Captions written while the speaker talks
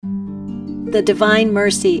The Divine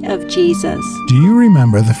Mercy of Jesus. Do you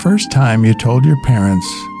remember the first time you told your parents,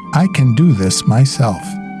 "I can do this myself,"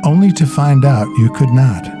 only to find out you could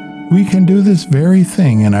not? We can do this very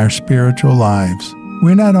thing in our spiritual lives.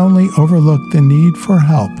 We not only overlook the need for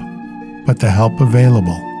help, but the help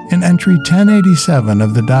available. In entry 1087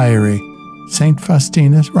 of the diary, St.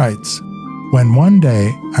 Faustina writes, "When one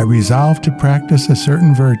day I resolved to practice a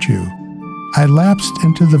certain virtue, I lapsed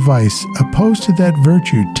into the vice opposed to that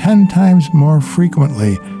virtue 10 times more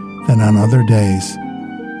frequently than on other days.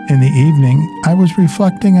 In the evening, I was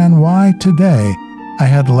reflecting on why today I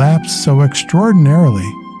had lapsed so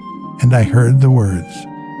extraordinarily, and I heard the words,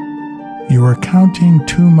 'You are counting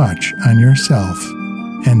too much on yourself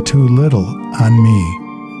and too little on me.'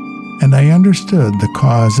 And I understood the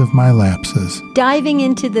cause of my lapses." Diving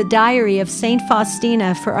into the diary of St.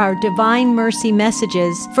 Faustina for our Divine Mercy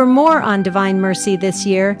messages. For more on Divine Mercy this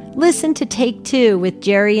year, listen to Take Two with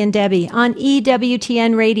Jerry and Debbie on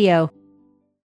EWTN Radio.